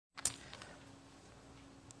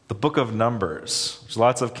the book of Numbers. There's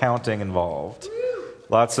lots of counting involved.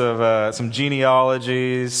 Lots of some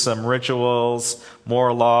genealogies, some rituals,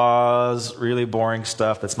 more laws, really boring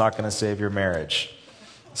stuff that's not going to save your marriage.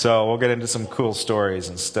 So we'll get into some cool stories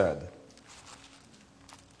instead.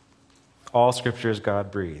 All Scripture is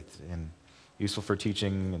God-breathed and useful for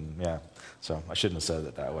teaching, and so I shouldn't have said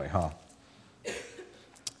it that way, huh?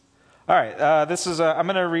 All right, I'm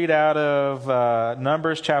going to read out of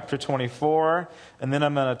Numbers chapter 24, and then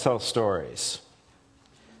I'm going to tell stories.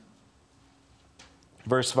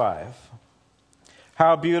 Verse 5.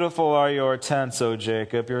 How beautiful are your tents, O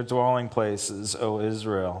Jacob, your dwelling places, O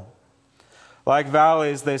Israel. Like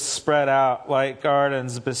valleys they spread out, like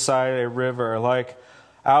gardens beside a river, like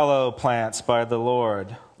aloe plants by the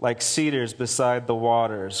Lord, like cedars beside the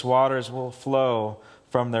waters. Waters will flow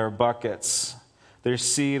from their buckets. Their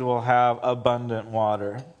seed will have abundant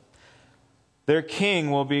water. Their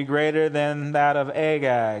king will be greater than that of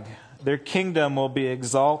Agag. Their kingdom will be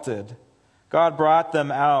exalted. God brought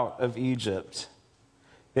them out of Egypt.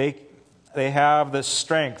 They have the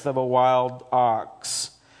strength of a wild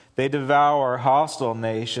ox. They devour hostile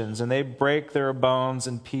nations, and they break their bones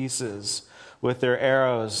in pieces. With their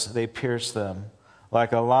arrows they pierce them.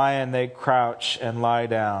 Like a lion they crouch and lie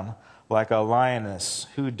down. Like a lioness,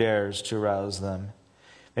 who dares to rouse them?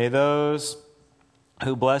 May those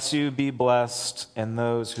who bless you be blessed, and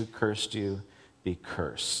those who cursed you be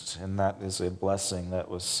cursed. And that is a blessing that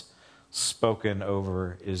was spoken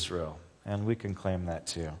over Israel. And we can claim that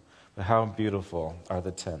too. But how beautiful are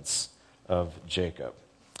the tents of Jacob.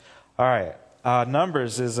 All right.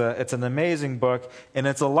 Numbers it's an amazing book, and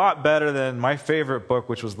it's a lot better than my favorite book,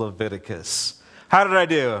 which was Leviticus. How did I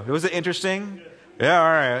do? Was it interesting? Yeah, all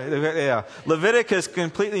right. Yeah. Leviticus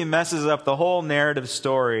completely messes up the whole narrative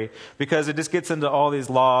story because it just gets into all these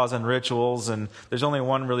laws and rituals, and there's only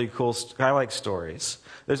one really cool I like stories.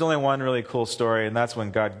 There's only one really cool story, and that's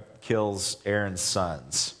when God kills Aaron's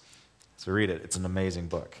sons. So read it. It's an amazing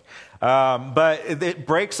book. But it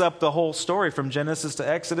breaks up the whole story from Genesis to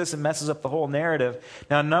Exodus and messes up the whole narrative.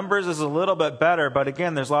 Now, Numbers is a little bit better, but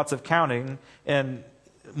again, there's lots of counting and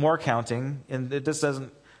more counting, and it just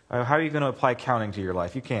doesn't. How are you going to apply counting to your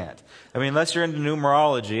life? You can't. I mean, unless you're into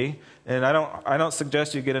numerology, and I don't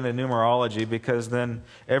suggest you get into numerology because then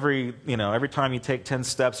every time you take 10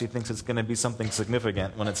 steps, he thinks it's going to be something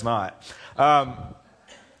significant when it's not. But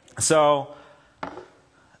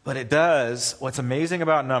it does. What's amazing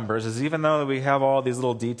about Numbers is even though we have all these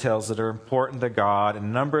little details that are important to God,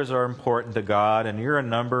 and numbers are important to God, and you're a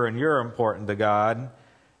number and you're important to God,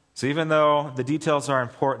 so even though the details are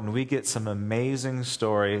important, we get some amazing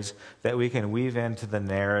stories that we can weave into the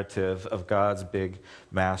narrative of God's big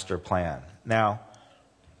master plan. Now,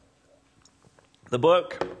 the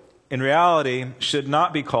book, in reality, should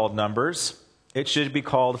not be called Numbers. It should be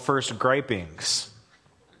called First Gripings.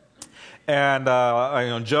 And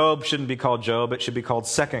Job shouldn't be called Job. It should be called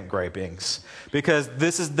Second Gripings. Because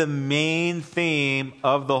this is the main theme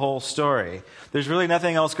of the whole story. There's really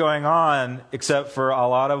nothing else going on except for a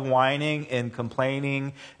lot of whining and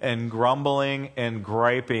complaining and grumbling and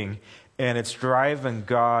griping. And it's driving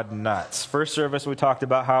God nuts. First service, we talked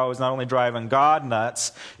about how it was not only driving God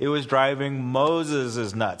nuts, it was driving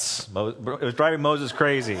Moses nuts. It was driving Moses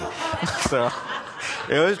crazy. So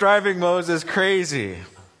it was driving Moses crazy.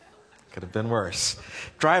 Could have been worse.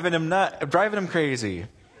 Driving him crazy.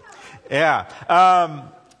 Yeah.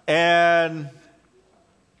 And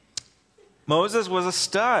Moses was a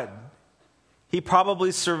stud. He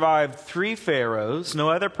probably survived 3 pharaohs. No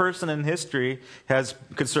other person in history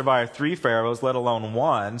could survive 3 pharaohs, let alone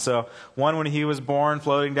one. So one when he was born,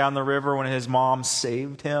 floating down the river when his mom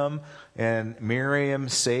saved him, and Miriam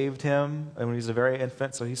saved him when he was a very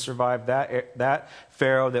infant. So he survived that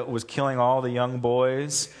pharaoh that was killing all the young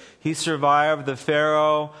boys. He survived the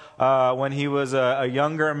pharaoh when he was a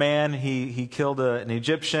younger man. He killed an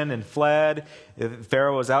Egyptian and fled.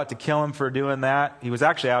 Pharaoh was out to kill him for doing that. He was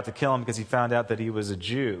actually out to kill him because he found out that he was a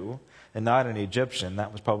Jew and not an Egyptian.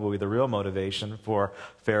 That was probably the real motivation for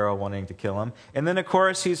Pharaoh wanting to kill him. And then, of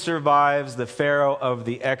course, he survives the Pharaoh of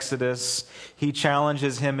the Exodus. He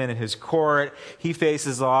challenges him in his court. He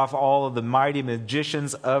faces off all of the mighty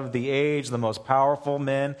magicians of the age, the most powerful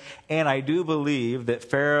men. And I do believe that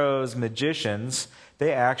Pharaoh's magicians,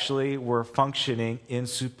 they actually were functioning in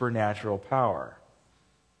supernatural power.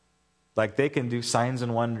 Like they can do signs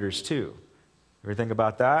and wonders too. Ever think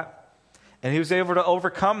about that? And he was able to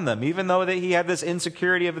overcome them, even though that he had this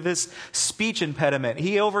insecurity of this speech impediment.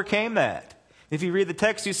 He overcame that. If you read the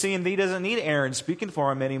text, you see that he doesn't need Aaron speaking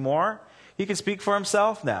for him anymore. He can speak for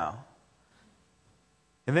himself now.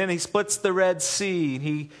 And then he splits the Red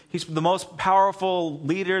Sea. He's the most powerful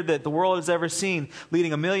leader that the world has ever seen,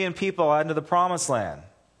 leading 1 million people out into the promised land,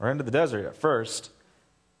 or into the desert at first.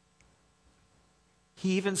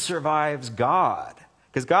 He even survives God,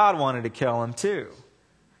 because God wanted to kill him too.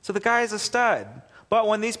 So the guy's a stud. But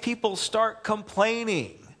when these people start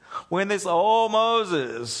complaining, when this, oh,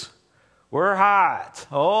 Moses, we're hot.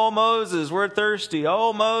 Oh, Moses, we're thirsty.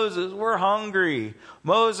 Oh, Moses, we're hungry.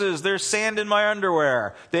 Moses, there's sand in my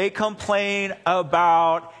underwear. They complain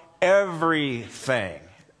about everything.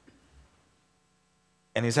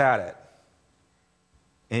 And he's had it.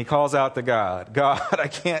 And he calls out to God, God, I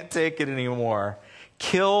can't take it anymore.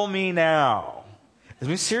 Kill me now. I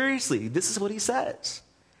mean, seriously, this is what he says.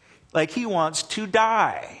 Like he wants to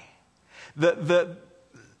die. The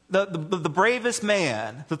bravest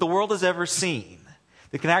man that the world has ever seen,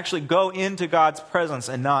 that can actually go into God's presence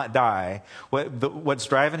and not die, what's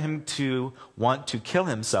driving him to want to kill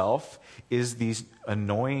himself is these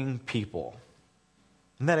annoying people.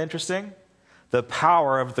 Isn't that interesting? The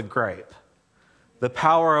power of the grape, the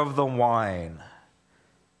power of the wine.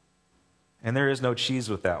 And there is no cheese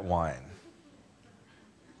with that wine.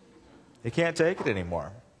 He can't take it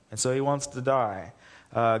anymore. And so he wants to die.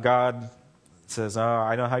 God says, oh,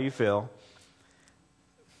 I know how you feel.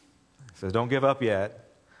 He says, don't give up yet.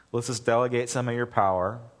 Let's just delegate some of your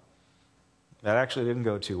power. That actually didn't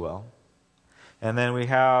go too well. And then we're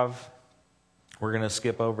going to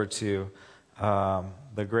skip over to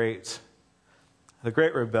the great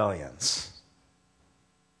rebellions.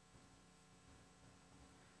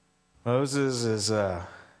 Moses is,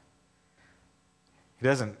 he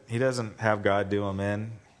doesn't have God do him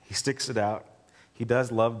in. He sticks it out. He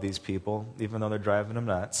does love these people, even though they're driving him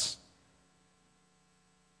nuts.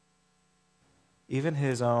 Even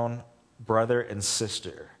his own brother and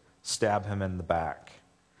sister stab him in the back.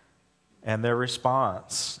 And their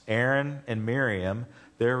response, Aaron and Miriam,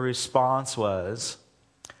 their response was,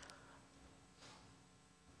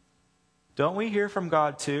 don't we hear from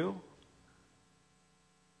God too?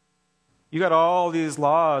 You got all these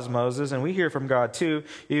laws, Moses, and we hear from God too.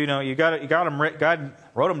 You know, you got them. God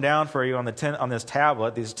wrote them down for you on this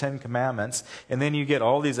tablet, these 10 commandments, and then you get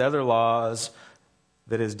all these other laws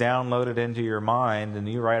that is downloaded into your mind, and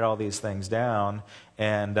you write all these things down.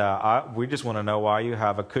 And we just want to know why you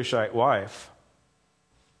have a Cushite wife.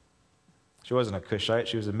 She wasn't a Cushite;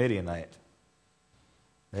 she was a Midianite.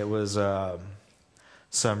 It was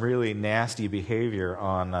some really nasty behavior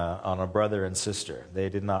on a brother and sister. They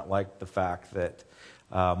did not like the fact that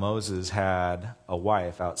Moses had a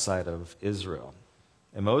wife outside of Israel.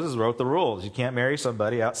 And Moses wrote the rules. You can't marry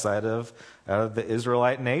somebody outside of the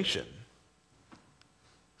Israelite nation.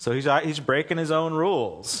 So he's breaking his own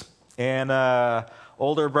rules. And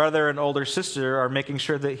older brother and older sister are making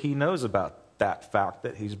sure that he knows about that fact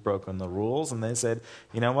that he's broken the rules. And they said,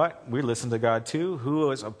 you know what? We listen to God too.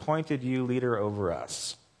 Who has appointed you leader over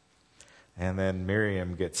us? And then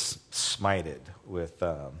Miriam gets smited with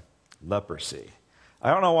leprosy.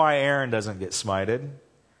 I don't know why Aaron doesn't get smited.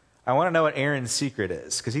 I want to know what Aaron's secret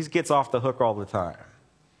is, because he gets off the hook all the time.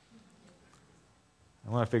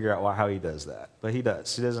 I want to figure out how he does that. But he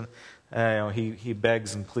does. He doesn't. He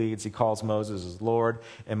begs and pleads. He calls Moses his Lord.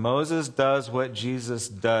 And Moses does what Jesus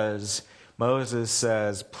does. Moses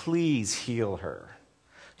says, please heal her.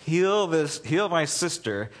 Heal my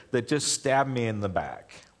sister that just stabbed me in the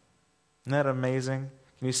back. Isn't that amazing?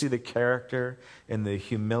 Can you see the character and the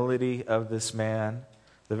humility of this man?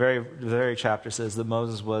 The very chapter says that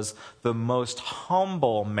Moses was the most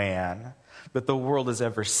humble man that the world has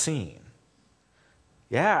ever seen.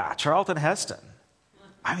 Yeah, Charlton Heston.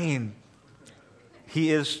 I mean, he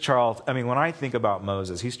is Charlton. I mean, when I think about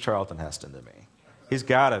Moses, he's Charlton Heston to me. He's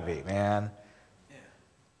got to be, man.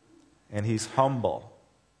 And he's humble.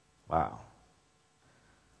 Wow.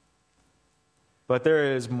 But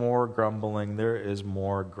there is more grumbling. There is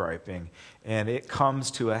more griping. And it comes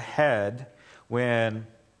to a head when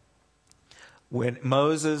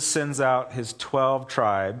Moses sends out his 12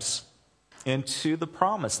 tribes into the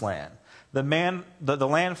promised land. The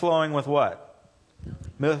land flowing with what?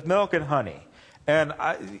 With milk and honey. And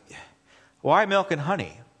why milk and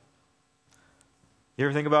honey? You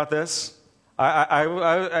ever think about this?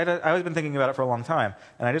 I've been thinking about it for a long time.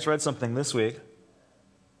 And I just read something this week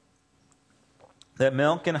that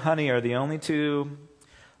milk and honey are the only two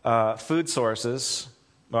food sources.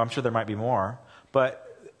 Well, I'm sure there might be more.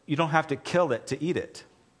 But you don't have to kill it to eat it.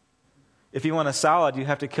 If you want a salad, you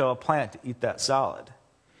have to kill a plant to eat that salad.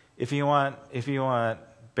 If you want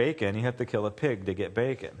bacon, you have to kill a pig to get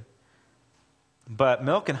bacon. But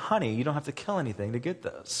milk and honey, you don't have to kill anything to get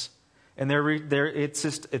those. And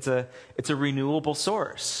it's a renewable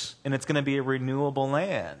source, and it's going to be a renewable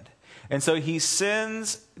land. And so he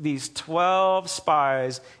sends these 12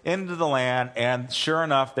 spies into the land, and sure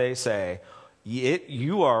enough, they say,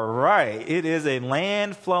 you are right. It is a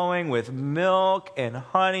land flowing with milk and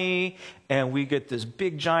honey, and we get this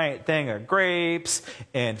big giant thing of grapes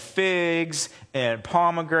and figs and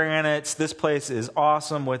pomegranates. This place is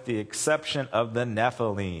awesome with the exception of the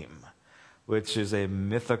Nephilim, which is a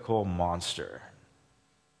mythical monster.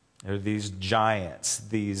 There are these giants,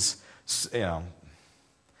 these, the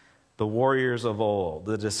warriors of old,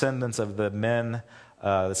 the descendants of the men,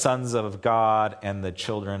 the sons of God and the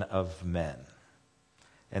children of men.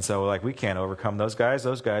 And so, we can't overcome those guys.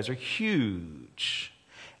 Those guys are huge.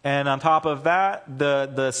 And on top of that,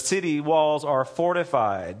 the city walls are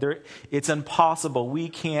fortified. It's impossible. We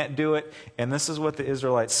can't do it. And this is what the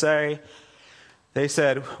Israelites say. They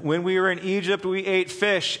said, when we were in Egypt, we ate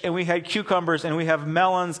fish, and we had cucumbers, and we have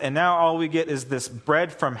melons, and now all we get is this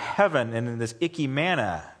bread from heaven and this icky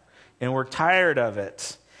manna. And we're tired of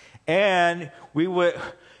it. And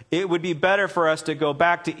it would be better for us to go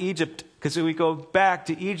back to Egypt, because if we go back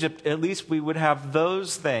to Egypt, at least we would have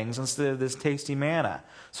those things instead of this tasty manna.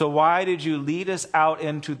 So why did you lead us out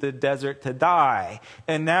into the desert to die?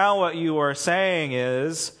 And now what you are saying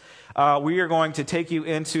is, we are going to take you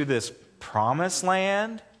into this promised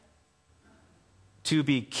land to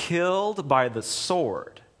be killed by the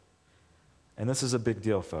sword. And this is a big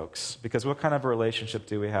deal, folks, because what kind of a relationship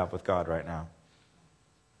do we have with God right now?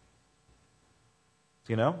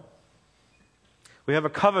 You know? We have a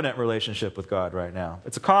covenant relationship with God right now.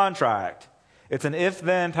 It's a contract. It's an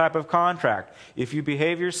if-then type of contract. If you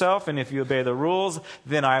behave yourself and if you obey the rules,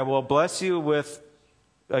 then I will bless you with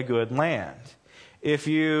a good land. If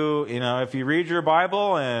you read your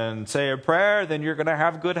Bible and say a prayer, then you're going to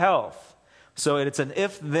have good health. So it's an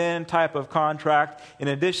if-then type of contract. In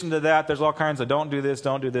addition to that, there's all kinds of don't do this,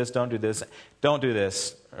 don't do this, don't do this, don't do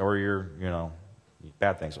this, or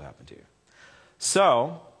bad things will happen to you.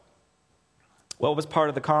 So, what was part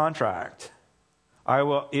of the contract?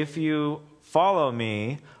 If you follow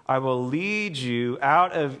me, I will lead you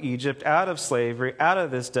out of Egypt, out of slavery, out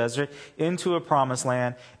of this desert, into a promised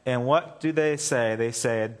land. And what do they say? They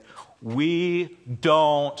said, we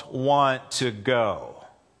don't want to go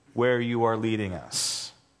where you are leading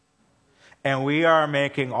us. And we are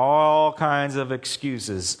making all kinds of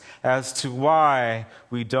excuses as to why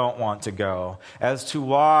we don't want to go, as to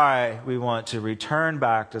why we want to return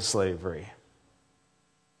back to slavery.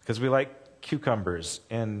 Because we like cucumbers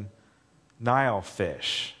and Nile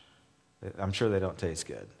fish. I'm sure they don't taste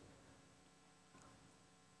good.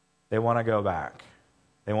 They want to go back.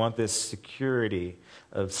 They want this security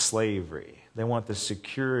of slavery. They want the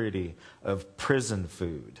security of prison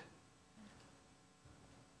food.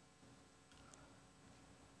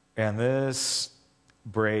 And this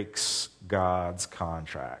breaks God's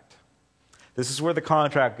contract. This is where the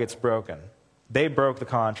contract gets broken. They broke the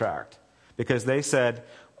contract because they said,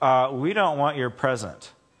 we don't want your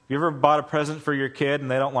present. You ever bought a present for your kid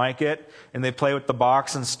and they don't like it and they play with the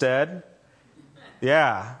box instead?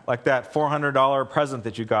 Yeah, like that $400 present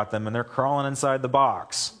that you got them and they're crawling inside the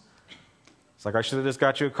box. It's like, I should have just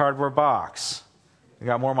got you a cardboard box. You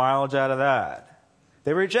got more mileage out of that.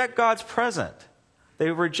 They reject God's present.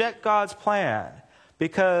 They reject God's plan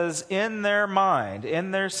because in their mind,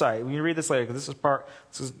 in their sight, when you read this later, because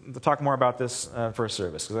we'll talk more about this first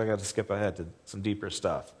service, because I got to skip ahead to some deeper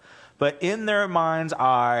stuff. But in their mind's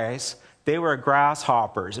eyes, they were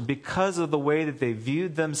grasshoppers. And because of the way that they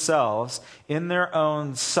viewed themselves in their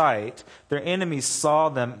own sight, their enemies saw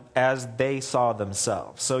them as they saw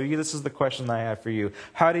themselves. So this is the question I have for you.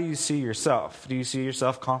 How do you see yourself? Do you see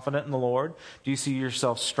yourself confident in the Lord? Do you see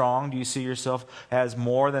yourself strong? Do you see yourself as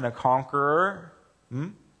more than a conqueror?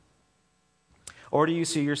 Or do you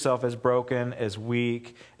see yourself as broken, as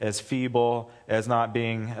weak, as feeble, as not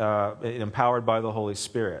being empowered by the Holy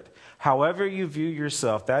Spirit? However you view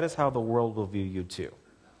yourself, that is how the world will view you too.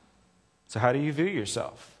 So how do you view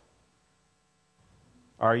yourself?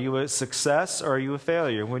 Are you a success or are you a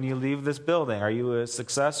failure when you leave this building? Are you a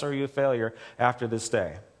success or are you a failure after this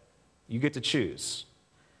day? You get to choose.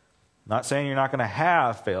 I'm not saying you're not going to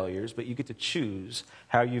have failures, but you get to choose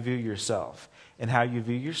how you view yourself. And how you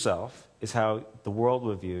view yourself is how the world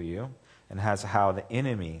will view you and how the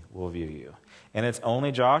enemy will view you. And it's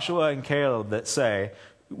only Joshua and Caleb that say,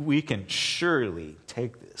 we can surely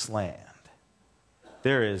take this land.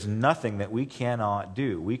 There is nothing that we cannot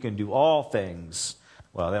do. We can do all things.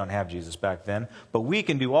 Well, they don't have Jesus back then, but we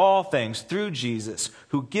can do all things through Jesus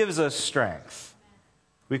who gives us strength.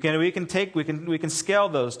 We can scale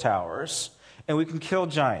those towers and we can kill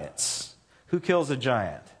giants. Who kills a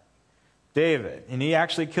giant? David. And he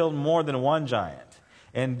actually killed more than one giant.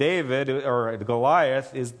 And David, or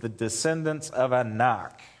Goliath, is the descendants of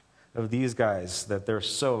Anak, of these guys that they're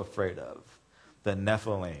so afraid of, the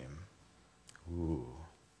Nephilim. Ooh.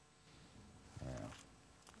 Yeah.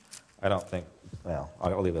 I don't think, well,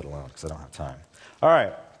 I'll leave it alone because I don't have time. All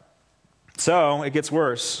right. So it gets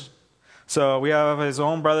worse. So we have his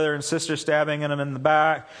own brother and sister stabbing him in the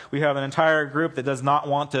back. We have an entire group that does not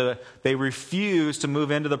want to, they refuse to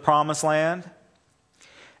move into the promised land.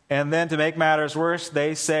 And then to make matters worse,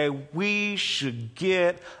 they say, we should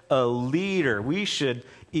get a leader. We should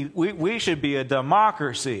be a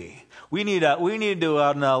democracy. We need to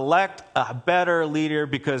elect a better leader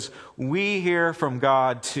because we hear from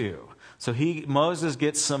God too. So Moses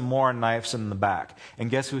gets some more knives in the back. And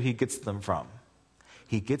guess who he gets them from?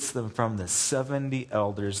 He gets them from the 70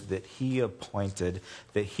 elders that he appointed,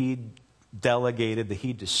 that he delegated, that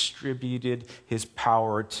he distributed his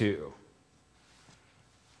power to.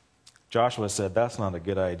 Joshua said, that's not a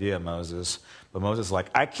good idea, Moses. But Moses is like,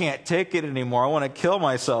 I can't take it anymore. I want to kill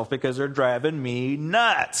myself because they're driving me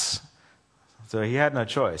nuts. So he had no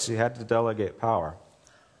choice. He had to delegate power.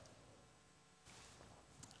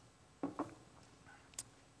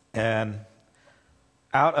 And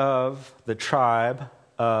out of the tribe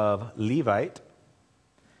of Levite,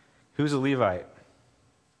 who's a Levite?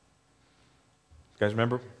 You guys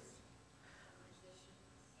remember?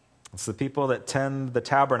 It's the people that tend the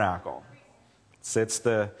tabernacle. It's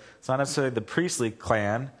not necessarily the priestly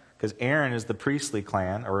clan, because Aaron is the priestly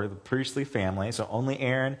clan, or the priestly family, so only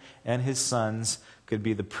Aaron and his sons could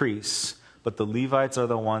be the priests. But the Levites are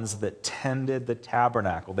the ones that tended the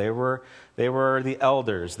tabernacle. They were the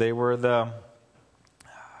elders. They were the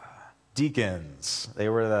deacons. They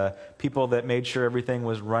were the people that made sure everything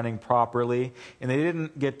was running properly, and they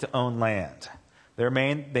didn't get to own land.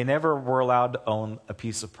 They never were allowed to own a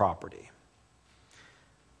piece of property.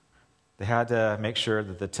 They had to make sure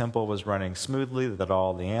that the temple was running smoothly, that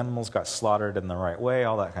all the animals got slaughtered in the right way,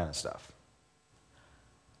 all that kind of stuff.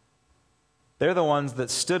 They're the ones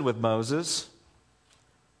that stood with Moses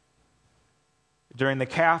during the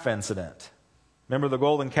calf incident. Remember the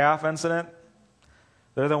golden calf incident?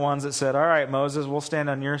 They're the ones that said, all right, Moses, we'll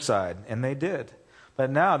stand on your side. And they did. But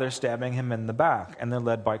now they're stabbing him in the back, and they're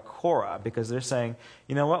led by Korah because they're saying,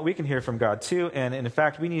 you know what, we can hear from God too, and in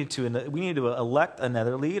fact, we need to elect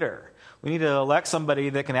another leader. We need to elect somebody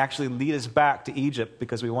that can actually lead us back to Egypt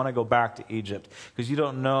because we want to go back to Egypt. Because you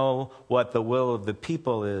don't know what the will of the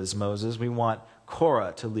people is, Moses. We want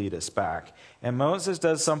Korah to lead us back. And Moses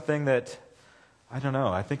does something that, I don't know,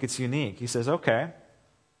 I think it's unique. He says, okay,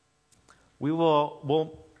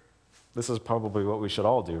 this is probably what we should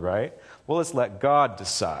all do, right? Well, let's let God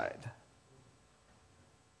decide.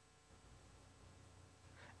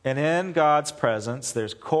 And in God's presence,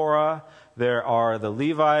 there's Korah, there are the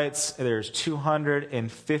Levites, there's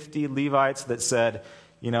 250 Levites that said,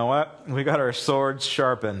 you know what, we got our swords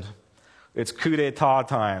sharpened. It's coup d'etat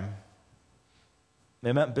time.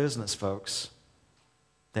 They meant business, folks.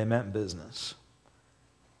 They meant business.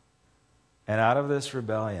 And out of this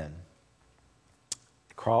rebellion,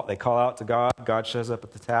 they call out to God. God shows up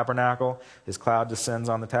at the tabernacle. His cloud descends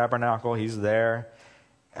on the tabernacle. He's there.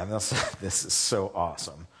 And this is so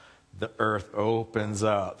awesome. The earth opens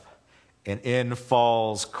up, and in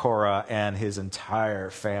falls Korah and his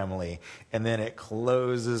entire family. And then it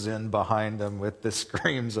closes in behind him with the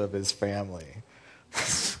screams of his family.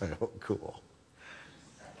 So cool.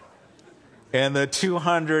 And the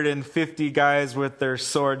 250 guys with their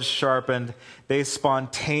swords sharpened, they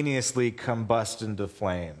spontaneously combust into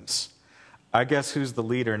flames. I guess who's the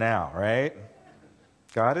leader now, right?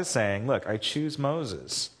 God is saying, look, I choose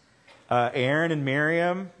Moses. Aaron and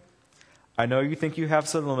Miriam, I know you think you have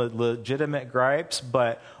some legitimate gripes,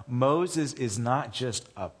 but Moses is not just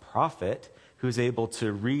a prophet who's able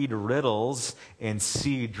to read riddles and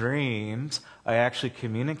see dreams. I actually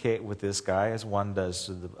communicate with this guy as one does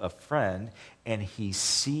to a friend, and he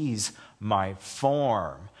sees my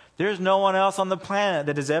form. There's no one else on the planet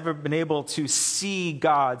that has ever been able to see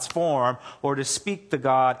God's form or to speak to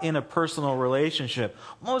God in a personal relationship.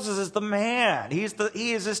 Moses is the man. He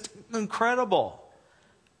is just incredible.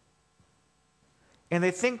 And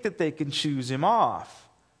they think that they can choose him off.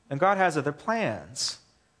 And God has other plans.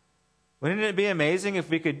 Wouldn't it be amazing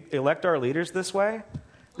if we could elect our leaders this way?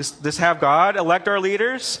 Just have God elect our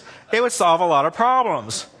leaders? It would solve a lot of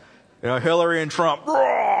problems. You know, Hillary and Trump,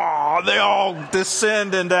 they all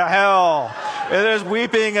descend into hell. And there's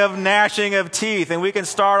weeping of gnashing of teeth, and we can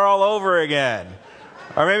start all over again.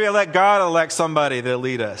 Or maybe let God elect somebody to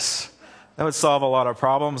lead us. That would solve a lot of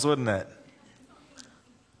problems, wouldn't it?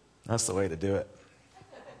 That's the way to do it.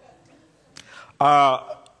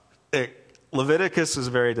 Leviticus is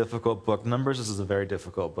a very difficult book. Numbers is a very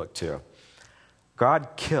difficult book too. God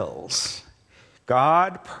kills.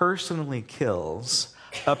 God personally kills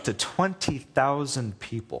up to 20,000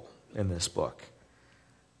 people in this book.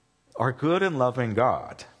 Our good and loving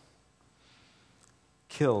God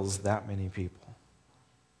kills that many people.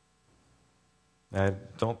 I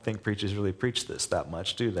don't think preachers really preach this that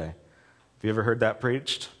much, do they? Have you ever heard that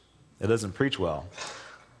preached? It doesn't preach well.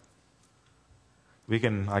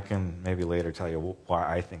 I can maybe later tell you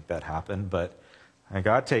why I think that happened, but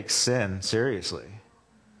God takes sin seriously.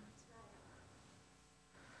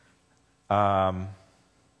 What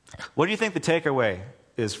do you think the takeaway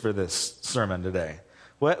is for this sermon today?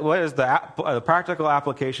 What is the practical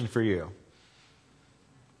application for you?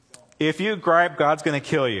 If you gripe, God's going to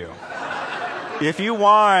kill you. If you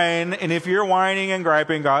whine, and if you're whining and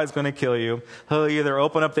griping, God's going to kill you. He'll either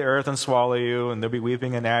open up the earth and swallow you, and there'll be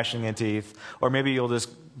weeping and gnashing of teeth, or maybe you'll just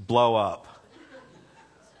blow up.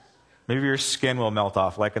 Maybe your skin will melt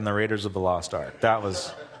off, like in the Raiders of the Lost Ark.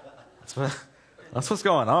 That's what's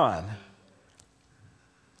going on.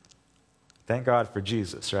 Thank God for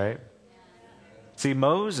Jesus, right? See,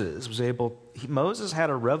 Moses had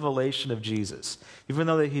a revelation of Jesus, even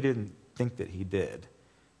though that he didn't think that he did.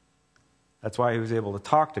 That's why he was able to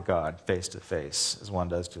talk to God face to face, as one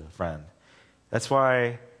does to a friend. That's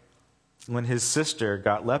why when his sister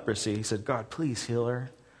got leprosy, he said, God, please heal her.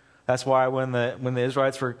 That's why when the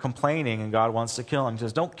Israelites were complaining and God wants to kill him, he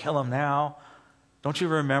says, don't kill him now. Don't you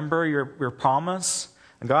remember your promise?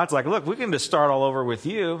 And God's like, look, we can just start all over with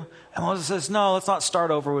you. And Moses says, no, let's not start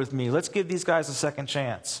over with me. Let's give these guys a second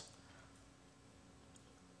chance.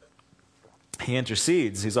 He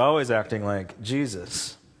intercedes. He's always acting like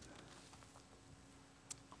Jesus.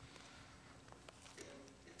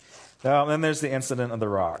 Now, then there's the incident of the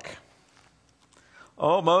rock.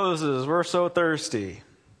 Oh, Moses, we're so thirsty.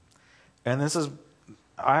 And this is,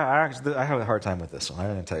 I have a hard time with this one. I'm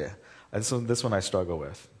going to tell you. This one I struggle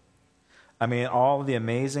with. I mean, all the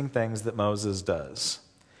amazing things that Moses does.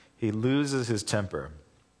 He loses his temper.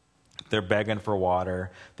 They're begging for water.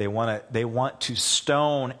 They want to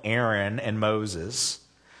stone Aaron and Moses.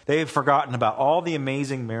 They've forgotten about all the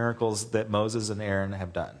amazing miracles that Moses and Aaron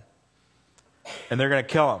have done. And they're going to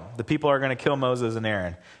kill him. The people are going to kill Moses and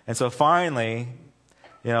Aaron. And so finally,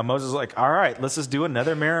 Moses is like, all right, let's just do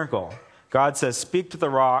another miracle. God says, speak to the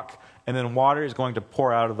rock, and then water is going to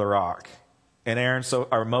pour out of the rock. And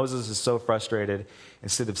Moses is so frustrated,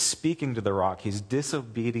 instead of speaking to the rock, he's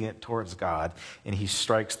disobedient towards God, and he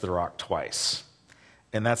strikes the rock twice.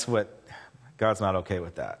 And God's not okay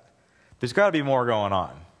with that. There's got to be more going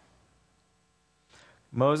on.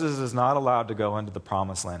 Moses is not allowed to go into the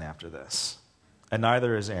promised land after this. And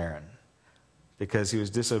neither is Aaron, because he was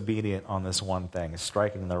disobedient on this one thing,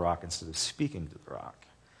 striking the rock instead of speaking to the rock.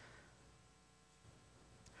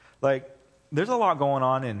 There's a lot going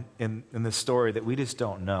on in this story that we just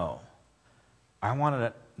don't know. I want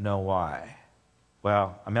to know why.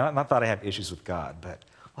 Well, I mean, not that I have issues with God, but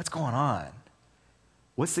what's going on?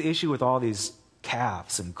 What's the issue with all these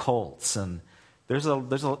calves and cults? And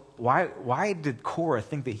why did Korah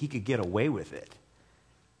think that he could get away with it?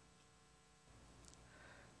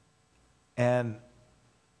 And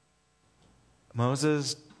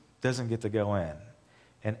Moses doesn't get to go in,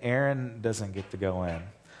 and Aaron doesn't get to go in.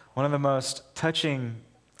 One of the most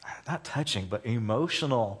not touching, but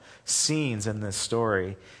emotional scenes in this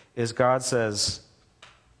story is God says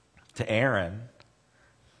to Aaron,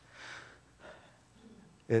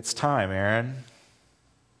 it's time, Aaron.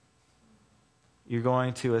 You're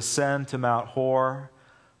going to ascend to Mount Hor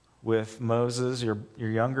with Moses, your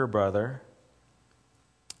younger brother,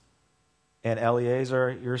 and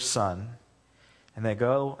Eleazar, your son. And they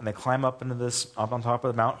go and they climb up on top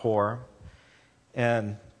of the Mount Hor.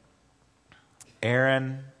 And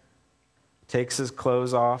Aaron takes his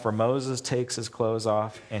clothes off, or Moses takes his clothes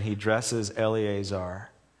off, and he dresses Eleazar.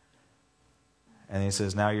 And he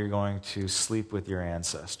says, now you're going to sleep with your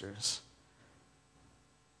ancestors.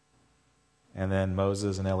 And then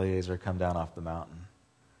Moses and Eleazar come down off the mountain.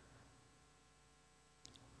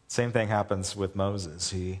 Same thing happens with Moses.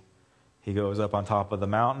 He goes up on top of the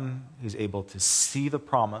mountain. He's able to see the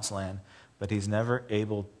promised land, but he's never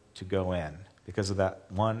able to go in because of that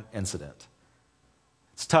one incident.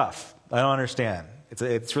 It's tough. I don't understand. It's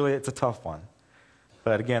a tough one.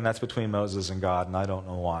 But again, that's between Moses and God, and I don't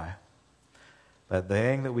know why. But the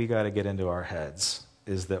thing that we got to get into our heads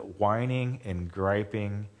is that whining and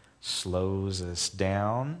griping slows us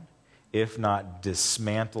down, if not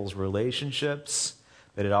dismantles relationships,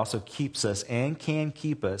 but it also keeps us and can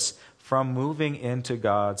keep us from moving into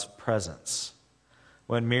God's presence.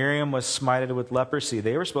 When Miriam was smited with leprosy,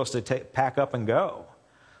 they were supposed to pack up and go.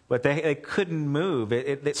 But they couldn't move.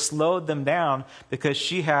 It slowed them down because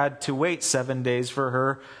she had to wait 7 days for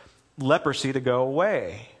her leprosy to go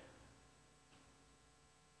away.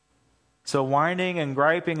 So whining and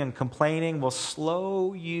griping and complaining will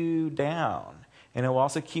slow you down. And it will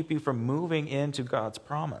also keep you from moving into God's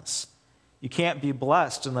promise. You can't be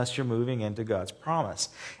blessed unless you're moving into God's promise.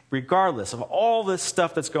 Regardless of all this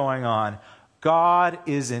stuff that's going on, God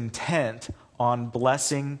is intent on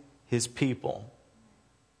blessing his people.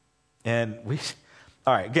 And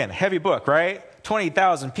all right, again, heavy book, right?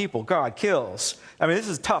 20,000 people God kills. I mean, this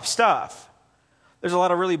is tough stuff. There's a lot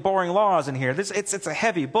of really boring laws in here. It's a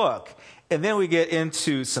heavy book. And then we get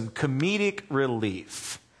into some comedic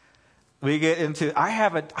relief. We get into, I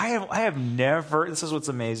have never, this is what's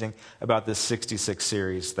amazing about this 66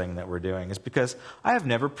 series thing that we're doing, is because I have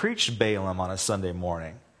never preached Balaam on a Sunday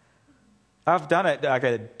morning. I've done it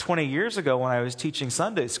like 20 years ago when I was teaching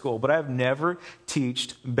Sunday school, but I've never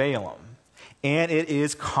taught Balaam. And it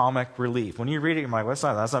is comic relief. When you read it, you're like, that's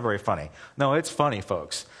not very funny. No, it's funny,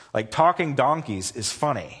 folks. Like talking donkeys is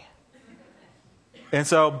funny. And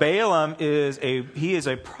so Balaam is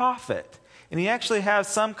a prophet. And he actually has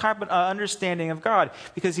some kind of understanding of God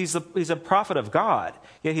because he's a prophet of God.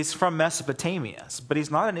 Yet he's from Mesopotamia, but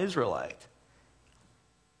he's not an Israelite.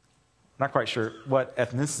 Not quite sure what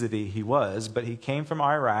ethnicity he was, but he came from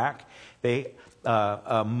Iraq.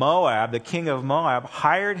 Moab, the king of Moab,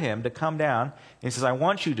 hired him to come down. And he says, I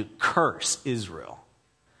want you to curse Israel.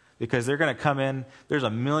 Because they're going to come in, there's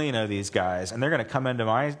 1 million of these guys, and they're going to come into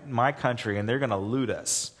my country, and they're going to loot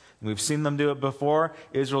us. And we've seen them do it before.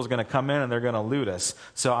 Israel's going to come in, and they're going to loot us.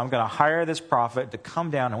 So I'm going to hire this prophet to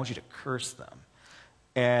come down. I want you to curse them.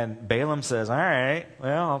 And Balaam says, all right,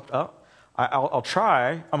 well, I'll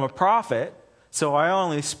try. I'm a prophet, so I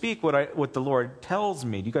only speak what the Lord tells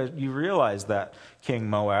me. You realize that,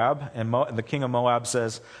 King Moab? And the king of Moab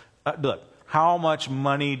says, look, how much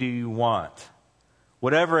money do you want?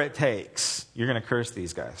 Whatever it takes, you're going to curse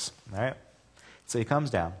these guys. All right? So he comes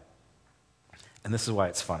down, and this is why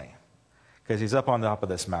it's funny. Because he's up on the top of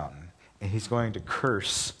this mountain, and he's going to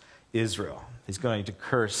curse Israel. He's going to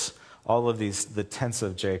curse all of the tents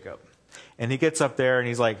of Jacob. And he gets up there, and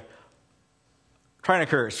he's like, trying to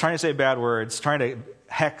curse, trying to say bad words, trying to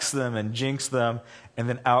hex them and jinx them, and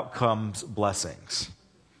then out comes blessings.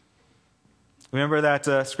 Remember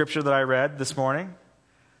that scripture that I read this morning?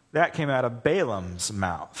 That came out of Balaam's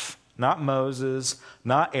mouth. Not Moses,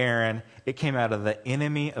 not Aaron. It came out of the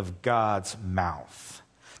enemy of God's mouth.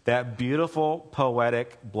 That beautiful,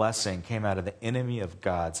 poetic blessing came out of the enemy of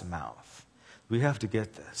God's mouth. We have to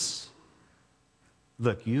get this.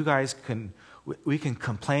 Look, you guys we can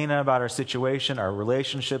complain about our situation, our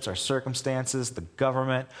relationships, our circumstances, the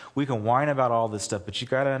government. We can whine about all this stuff, but you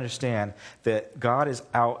got to understand that God is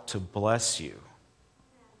out to bless you.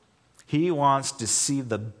 He wants to see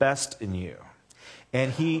the best in you.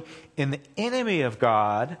 And the enemy of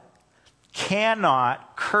God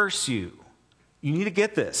cannot curse you. You need to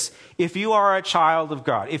get this. If you are a child of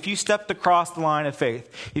God, if you stepped across the line of faith,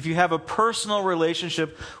 if you have a personal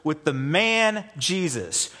relationship with the man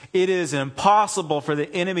Jesus, it is impossible for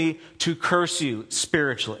the enemy to curse you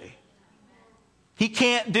spiritually. He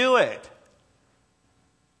can't do it.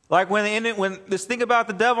 Like just think about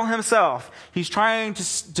the devil himself. He's trying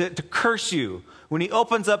to curse you. When he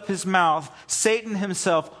opens up his mouth, Satan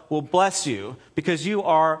himself will bless you because you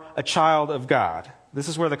are a child of God. This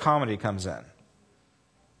is where the comedy comes in.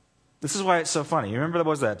 This is why it's so funny. You remember what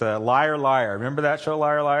was that? Liar, Liar. Remember that show,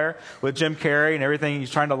 Liar, Liar? With Jim Carrey and everything. He's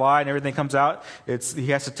trying to lie and everything comes out. He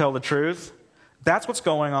has to tell the truth. That's what's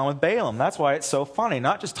going on with Balaam. That's why it's so funny.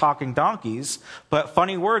 Not just talking donkeys, but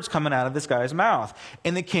funny words coming out of this guy's mouth.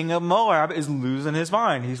 And the king of Moab is losing his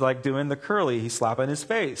mind. He's like doing the curly. He's slapping his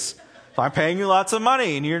face. So I'm paying you lots of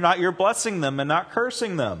money, and you're blessing them and not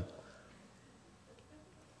cursing them.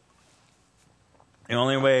 The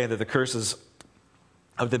only way that the curses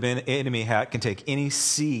of the enemy can take any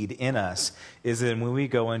seed in us is when we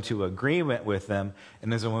go into agreement with them,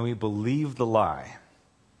 and is when we believe the lie.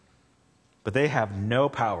 But they have no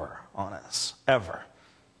power on us, ever.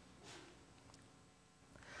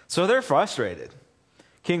 So they're frustrated.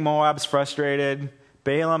 King Moab's frustrated.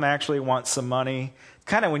 Balaam actually wants some money.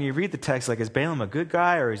 Kind of when you read the text, like, is Balaam a good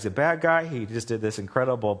guy or is he a bad guy? He just did this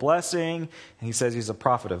incredible blessing, and he says he's a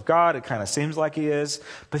prophet of God. It kind of seems like he is,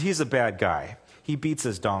 but he's a bad guy. He beats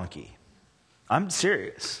his donkey. I'm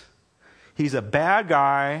serious. He's a bad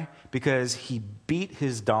guy because he beat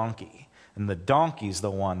his donkey. And the donkey's the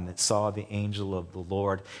one that saw the angel of the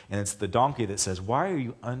Lord. And it's the donkey that says, why are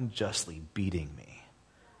you unjustly beating me?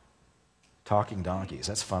 Talking donkeys,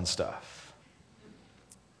 that's fun stuff.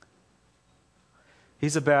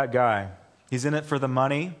 He's a bad guy. He's in it for the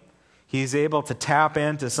money. He's able to tap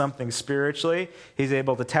into something spiritually. He's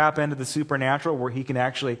able to tap into the supernatural where he can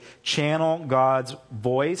actually channel God's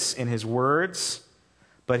voice in his words.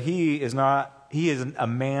 But he is a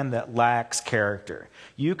man that lacks character.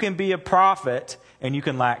 You can be a prophet and you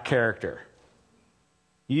can lack character.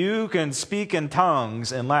 You can speak in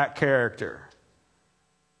tongues and lack character.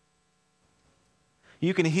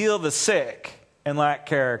 You can heal the sick and lack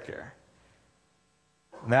character.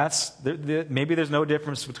 Maybe there's no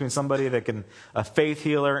difference between somebody that can, a faith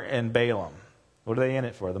healer and Balaam. What are they in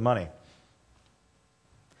it for? The money.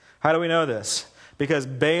 How do we know this? Because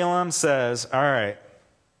Balaam says, all right,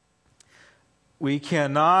 we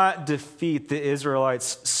cannot defeat the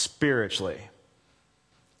Israelites spiritually.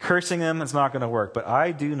 Cursing them is not going to work. But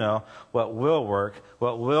I do know what will work.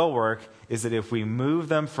 What will work is that if we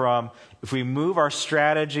move our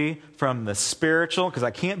strategy from the spiritual, because I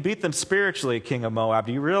can't beat them spiritually, king of Moab.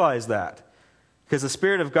 Do you realize that? Because the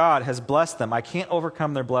Spirit of God has blessed them. I can't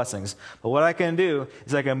overcome their blessings. But what I can do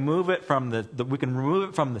is I can move it from we can remove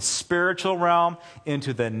it from the spiritual realm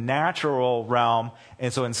into the natural realm.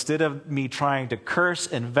 And so instead of me trying to curse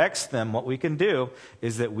and vex them, what we can do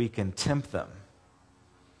is that we can tempt them.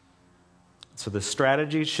 So the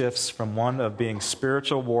strategy shifts from one of being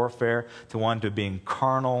spiritual warfare to one to being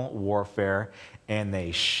carnal warfare. And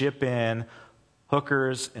they ship in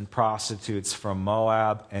hookers and prostitutes from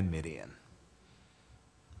Moab and Midian.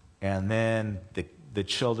 And then the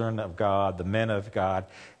children of God, the men of God,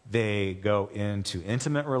 they go into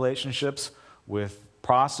intimate relationships with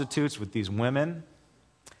prostitutes, with these women.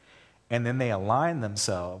 And then they align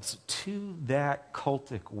themselves to that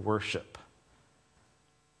cultic worship.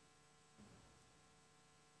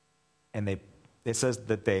 And it says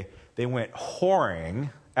that they went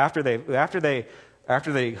whoring after they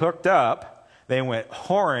hooked up. They went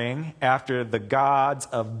whoring after the gods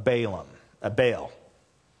of Baal.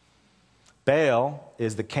 Baal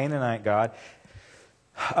is the Canaanite god.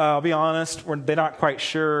 I'll be honest, they're not quite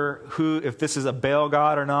sure if this is a Baal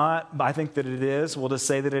god or not. But I think that it is. We'll just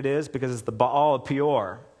say that it is because it's the Baal of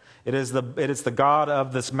Peor. It is the god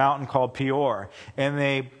of this mountain called Peor.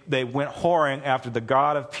 And they went whoring after the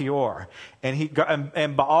god of Peor.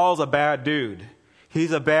 And Baal's a bad dude.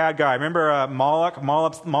 He's a bad guy. Remember Moloch?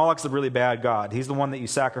 Moloch's a really bad god. He's the one that you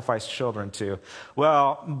sacrifice children to.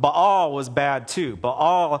 Well, Baal was bad too.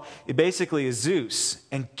 Baal, it basically is Zeus.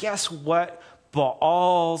 And guess what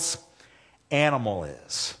Baal's animal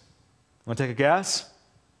is? Want to take a guess?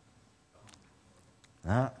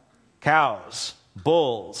 Cows.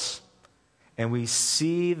 Bulls. And we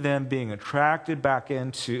see them being attracted back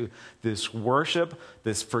into this worship,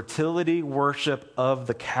 this fertility worship of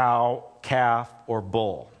the cow, calf, or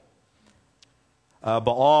bull.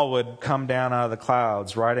 Baal would come down out of the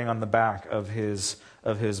clouds riding on the back of his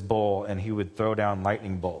bull, and he would throw down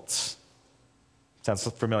lightning bolts. Sounds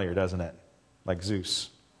familiar, doesn't it? Like Zeus.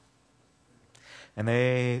 And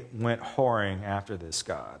they went whoring after this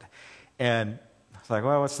god. And it's like,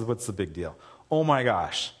 well, what's the big deal? Oh my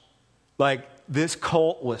gosh. Like, this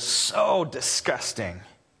cult was so disgusting.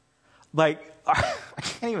 Like, I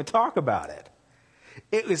can't even talk about it.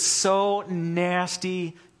 It was so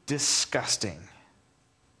nasty, disgusting.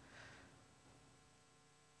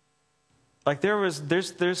 Like,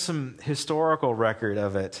 there's some historical record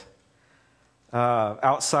of it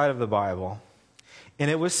outside of the Bible. And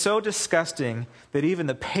it was so disgusting that even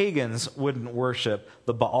the pagans wouldn't worship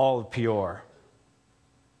the Baal of Peor.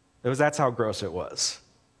 That's how gross it was.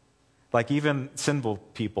 Like, even sinful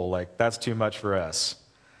people, like, that's too much for us.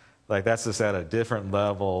 Like, that's just at a different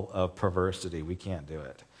level of perversity. We can't do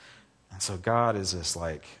it. And so God is just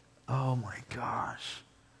like, oh my gosh,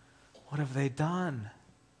 what have they done?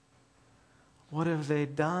 What have they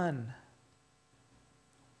done?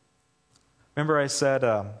 Remember I said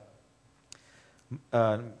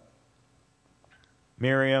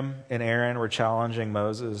Miriam and Aaron were challenging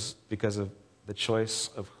Moses because of the choice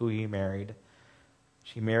of who he married.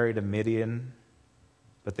 She married a Midian,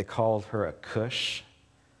 but they called her a Cush.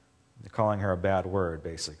 They're calling her a bad word,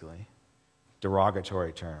 basically.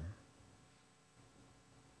 Derogatory term.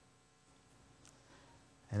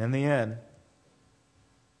 And in the end,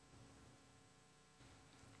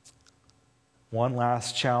 one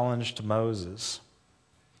last challenge to Moses.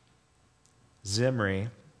 Zimri,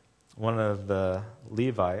 one of the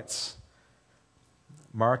Levites,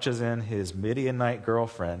 marches in his Midianite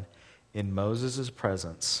girlfriend in Moses'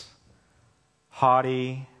 presence.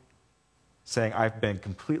 Haughty, saying, I've been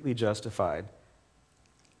completely justified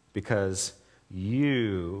because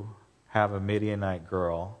you have a Midianite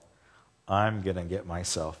girl. I'm going to get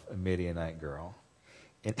myself a Midianite girl.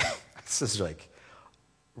 And this is like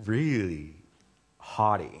really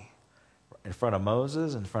haughty. In front of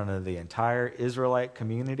Moses, in front of the entire Israelite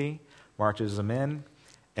community, marches them in.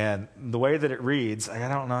 And the way that it reads, I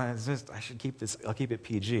don't know, I should keep this, I'll keep it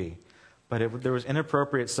PG. But there was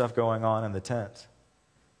inappropriate stuff going on in the tent.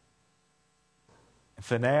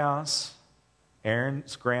 Phinehas,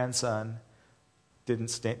 Aaron's grandson,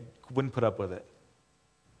 wouldn't put up with it.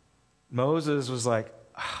 Moses was like,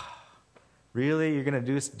 really? You're going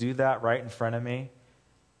to do that right in front of me?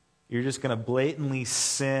 You're just going to blatantly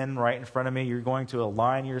sin right in front of me? You're going to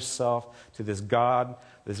align yourself to this God,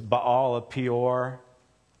 this Baal of Peor?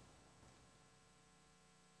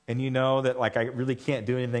 And you know that I really can't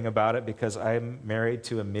do anything about it because I'm married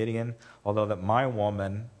to a Midian, although that my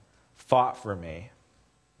woman fought for me.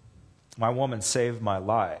 My woman saved my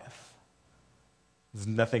life. There's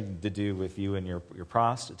nothing to do with you and your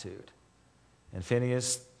prostitute. And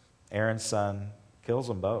Phinehas, Aaron's son, kills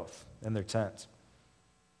them both in their tent.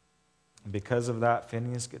 And because of that,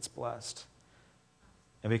 Phinehas gets blessed.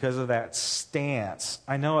 And because of that stance,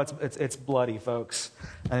 I know it's bloody, folks.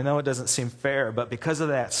 And I know it doesn't seem fair, but because of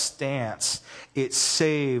that stance, it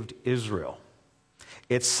saved Israel.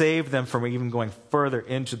 It saved them from even going further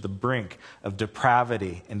into the brink of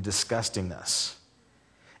depravity and disgustingness.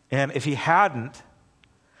 And if he hadn't,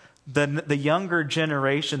 the younger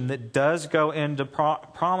generation that does go into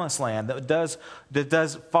promised land, that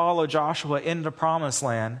does follow Joshua into promised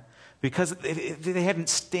land, because they hadn't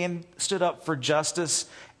stood up for justice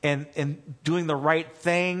and doing the right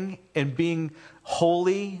thing and being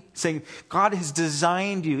holy, saying, God has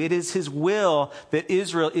designed you. It is his will that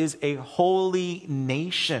Israel is a holy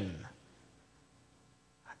nation,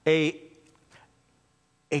 a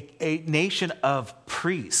nation of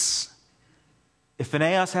priests. If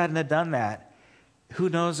Phinehas hadn't have done that, who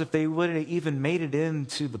knows if they would have even made it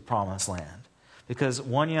into the promised land. Because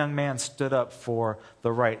one young man stood up for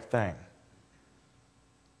the right thing.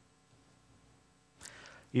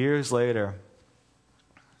 Years later,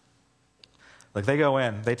 they go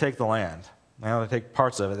in, they take the land. They take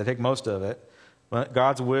parts of it, they take most of it. But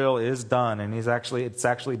God's will is done, and it's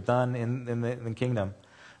actually done in the kingdom.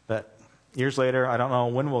 But years later, I don't know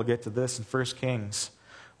when we'll get to this in 1 Kings,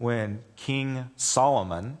 when King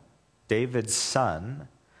Solomon, David's son,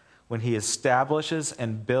 when he establishes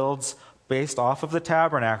and builds based off of the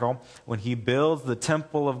tabernacle, when he builds the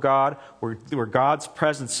temple of God, where God's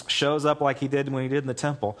presence shows up like he did when he did in the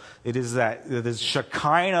temple. It is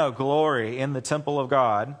Shekinah glory in the temple of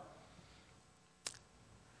God.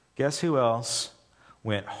 Guess who else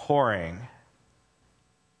went whoring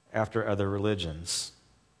after other religions?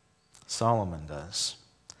 Solomon does.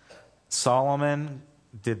 Solomon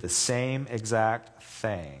did the same exact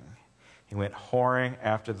thing. He went whoring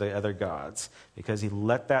after the other gods because he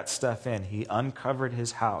let that stuff in. He uncovered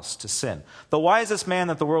his house to sin. The wisest man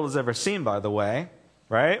that the world has ever seen, by the way,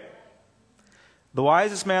 right? The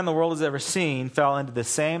wisest man the world has ever seen fell into the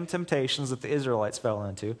same temptations that the Israelites fell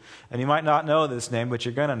into. And you might not know this name, but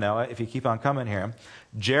you're going to know it if you keep on coming here.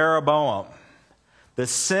 Jeroboam. The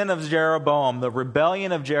sin of Jeroboam, the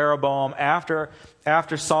rebellion of Jeroboam after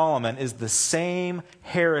Solomon is the same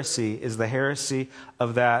heresy as the heresy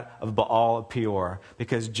of Baal of Peor.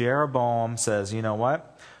 Because Jeroboam says, you know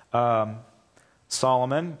what?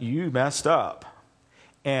 Solomon, you messed up.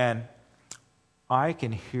 And I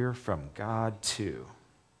can hear from God too.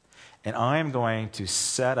 And I am going to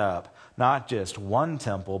set up not just one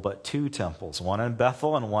temple, but two temples, one in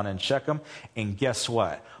Bethel and one in Shechem. And guess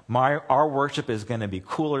what? Our worship is going to be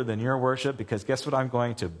cooler than your worship, because guess what I'm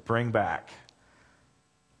going to bring back?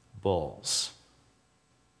 Bulls.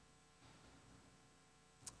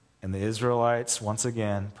 And the Israelites, once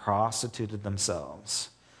again, prostituted themselves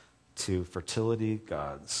to fertility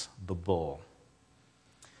gods, the bull.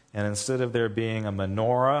 And instead of there being a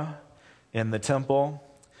menorah in the temple,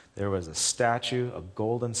 there was a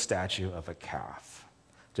golden statue of a calf,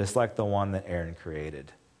 just like the one that Aaron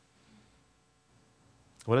created.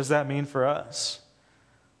 What does that mean for us?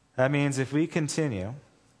 That means if we continue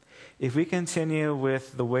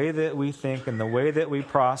with the way that we think and the way that we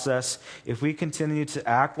process, if we continue to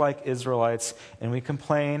act like Israelites and we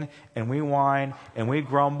complain and we whine and we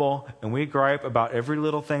grumble and we gripe about every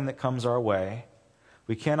little thing that comes our way,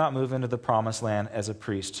 we cannot move into the promised land as a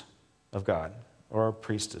priest of God or a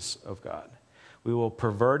priestess of God. We will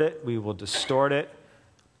pervert it. We will distort it.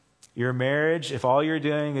 Your marriage, if all you're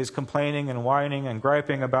doing is complaining and whining and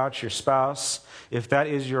griping about your spouse, if that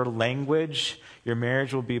is your language, your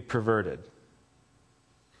marriage will be perverted.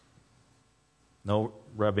 No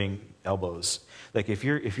rubbing elbows. Like if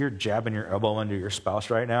you're jabbing your elbow into your spouse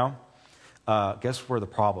right now, guess where the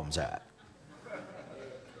problem's at?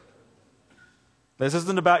 This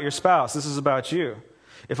isn't about your spouse. This is about you.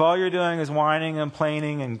 If all you're doing is whining and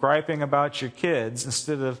complaining and griping about your kids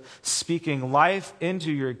instead of speaking life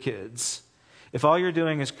into your kids, if all you're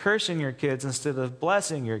doing is cursing your kids instead of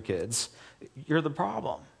blessing your kids, you're the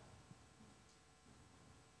problem.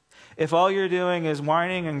 If all you're doing is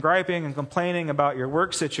whining and griping and complaining about your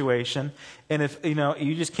work situation, and if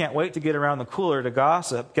you just can't wait to get around the cooler to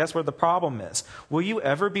gossip, guess what the problem is? Will you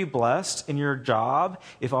ever be blessed in your job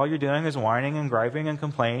if all you're doing is whining and griping and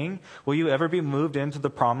complaining? Will you ever be moved into the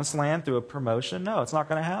promised land through a promotion? No, it's not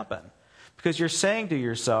going to happen. Because you're saying to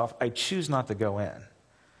yourself, I choose not to go in.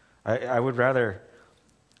 I would rather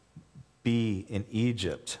be in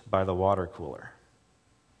Egypt by the water cooler.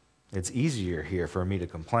 It's easier here for me to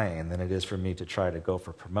complain than it is for me to try to go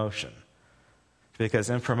for promotion. Because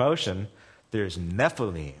in promotion, there's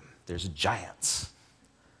Nephilim, there's giants.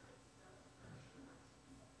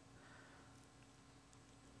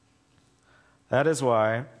 That is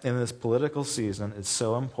why, in this political season, it's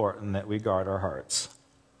so important that we guard our hearts.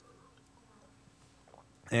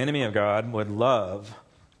 The enemy of God would love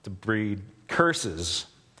to breed curses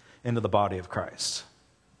into the body of Christ.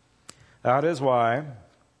 That is why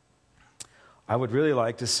I would really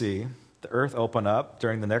like to see the earth open up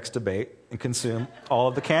during the next debate and consume all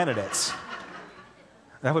of the candidates.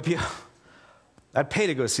 I'd pay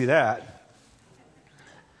to go see that.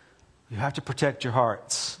 You have to protect your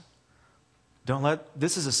hearts.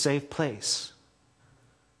 This is a safe place.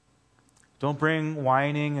 Don't bring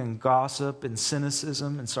whining and gossip and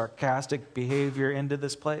cynicism and sarcastic behavior into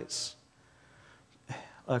this place.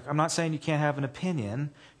 Look, I'm not saying you can't have an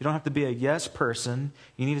opinion. You don't have to be a yes person.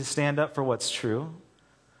 You need to stand up for what's true.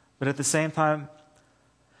 But at the same time,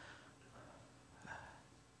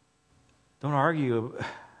 don't argue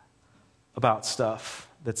about stuff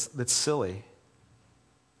that's silly.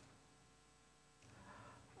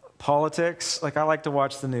 Politics, I like to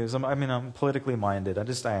watch the news. I'm politically minded.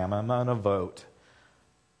 I am. I'm not going to vote.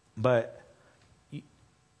 But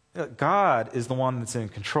God is the one that's in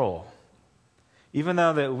control. Even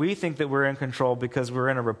though that we think that we're in control because we're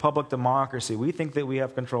in a republic democracy, we think that we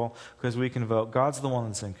have control because we can vote. God's the one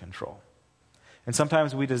that's in control. And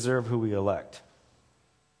sometimes we deserve who we elect.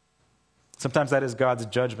 Sometimes that is God's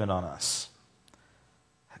judgment on us.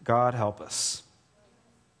 God help us.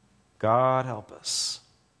 God help us.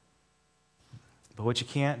 But what you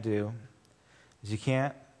can't do is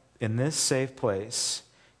in this safe place,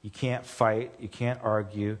 you can't fight, you can't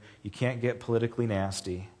argue, you can't get politically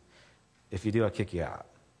nasty. If you do, I'll kick you out.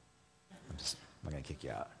 I'm not going to kick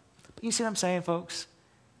you out. But you see what I'm saying, folks?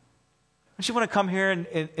 Don't you want to come here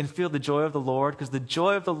and feel the joy of the Lord? Because the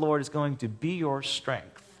joy of the Lord is going to be your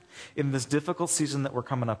strength in this difficult season that we're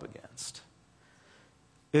coming up against.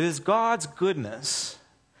 It is God's goodness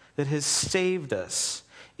that has saved us.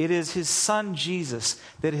 It is his Son, Jesus,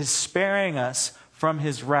 that is sparing us from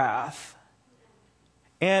his wrath.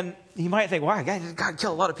 And you might think, why? God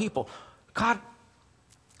killed a lot of people. God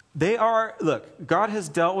has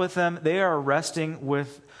dealt with them. They are resting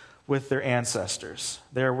with their ancestors.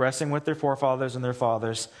 They are resting with their forefathers and their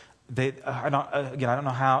fathers. I don't know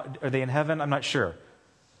how. Are they in heaven? I'm not sure.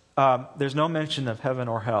 There's no mention of heaven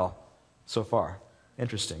or hell so far.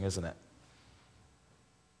 Interesting, isn't it?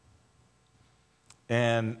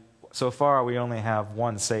 And so far, we only have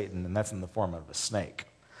one Satan, and that's in the form of a snake.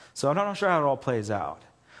 So I'm not sure how it all plays out.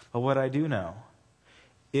 But what I do know,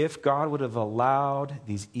 if God would have allowed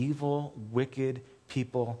these evil, wicked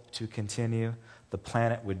people to continue, the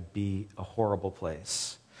planet would be a horrible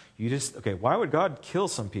place. Why would God kill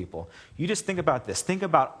some people? You just think about this. Think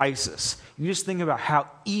about ISIS. You just think about how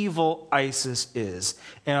evil ISIS is.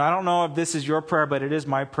 And I don't know if this is your prayer, but it is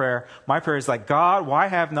my prayer. My prayer is God, why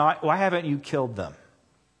haven't you killed them?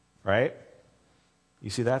 Right?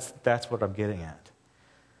 You see, that's what I'm getting at.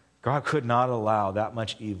 God could not allow that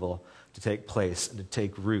much evil to take place and to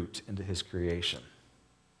take root into his creation.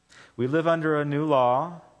 We live under a new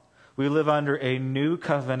law. We live under a new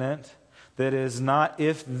covenant that is not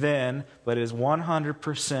if-then, but is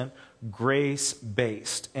 100%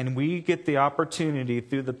 grace-based. And we get the opportunity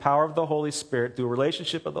through the power of the Holy Spirit, through a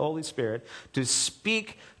relationship of the Holy Spirit, to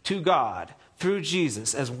speak to God through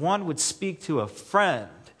Jesus as one would speak to a friend.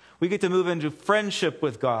 We get to move into friendship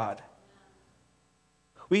with God.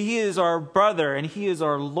 He is our brother and he is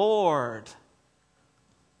our Lord.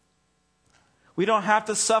 We don't have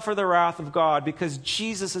to suffer the wrath of God because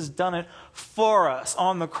Jesus has done it for us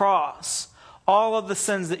on the cross. All of the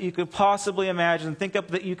sins that you could possibly imagine, think up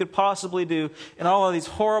that you could possibly do, and all of these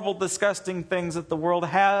horrible, disgusting things that the world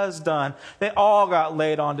has done, they all got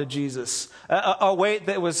laid onto Jesus. A weight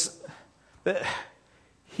that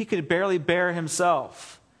he could barely bear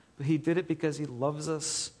himself. But he did it because he loves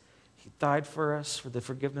us. He died for us for the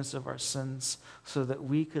forgiveness of our sins so that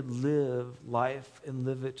we could live life and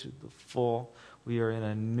live it to the full. We are in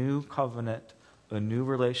a new covenant, a new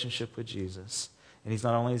relationship with Jesus. And he's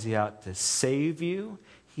not only is he out to save you,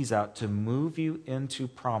 he's out to move you into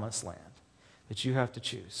promised land that you have to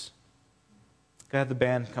choose. Go ahead, the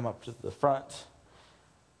band come up to the front.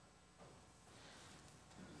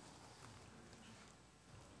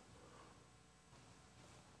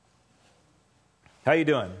 How you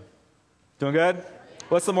doing? Doing good?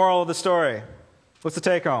 What's the moral of the story? What's the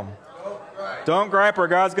take home? Don't gripe or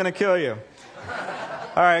God's going to kill you.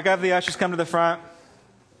 All right, I got the ushers come to the front.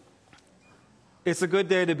 It's a good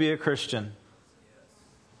day to be a Christian.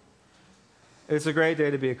 It's a great day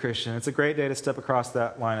to be a Christian. It's a great day to step across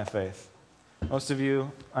that line of faith. Most of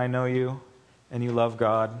you, I know you, and you love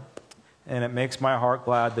God. And it makes my heart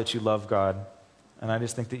glad that you love God. And I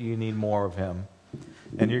just think that you need more of him.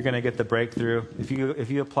 And you're going to get the breakthrough. If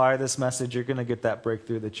you apply this message, you're going to get that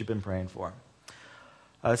breakthrough that you've been praying for.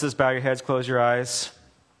 Let's just bow your heads, close your eyes.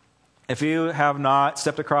 If you have not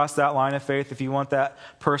stepped across that line of faith, if you want that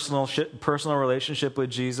personal relationship with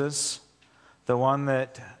Jesus, the one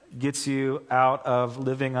that gets you out of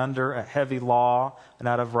living under a heavy law and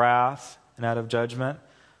out of wrath and out of judgment,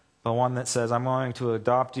 the one that says, I'm going to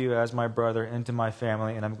adopt you as my brother into my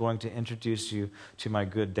family, and I'm going to introduce you to my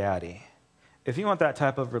good daddy. If you want that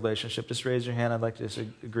type of relationship, just raise your hand. I'd like to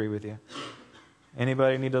agree with you.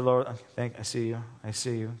 Anybody need the Lord? I see you. I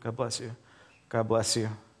see you. God bless you. God bless you.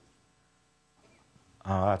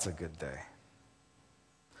 Oh, that's a good day.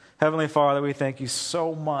 Heavenly Father, we thank you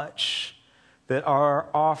so much that our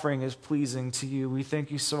offering is pleasing to you. We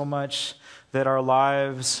thank you so much that our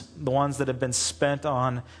lives, the ones that have been spent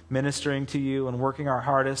on ministering to you and working our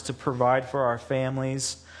hardest to provide for our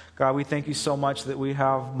families, God, we thank you so much that we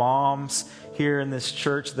have moms here in this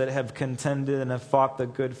church that have contended and have fought the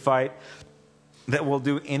good fight, that will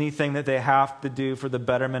do anything that they have to do for the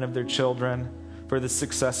betterment of their children, for the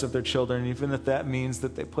success of their children, even if that means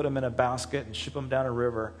that they put them in a basket and ship them down a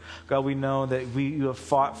river. God, we know that you have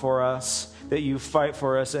fought for us, that you fight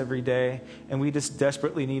for us every day, and we just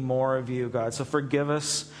desperately need more of you, God. So forgive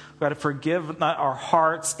us. God, forgive not our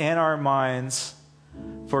hearts and our minds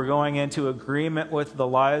for going into agreement with the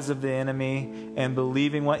lies of the enemy and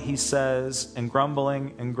believing what he says and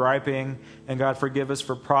grumbling and griping. And God, forgive us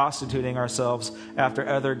for prostituting ourselves after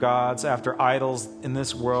other gods, after idols in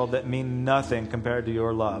this world that mean nothing compared to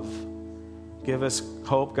your love. Give us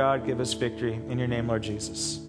hope, God. Give us victory. In your name, Lord Jesus.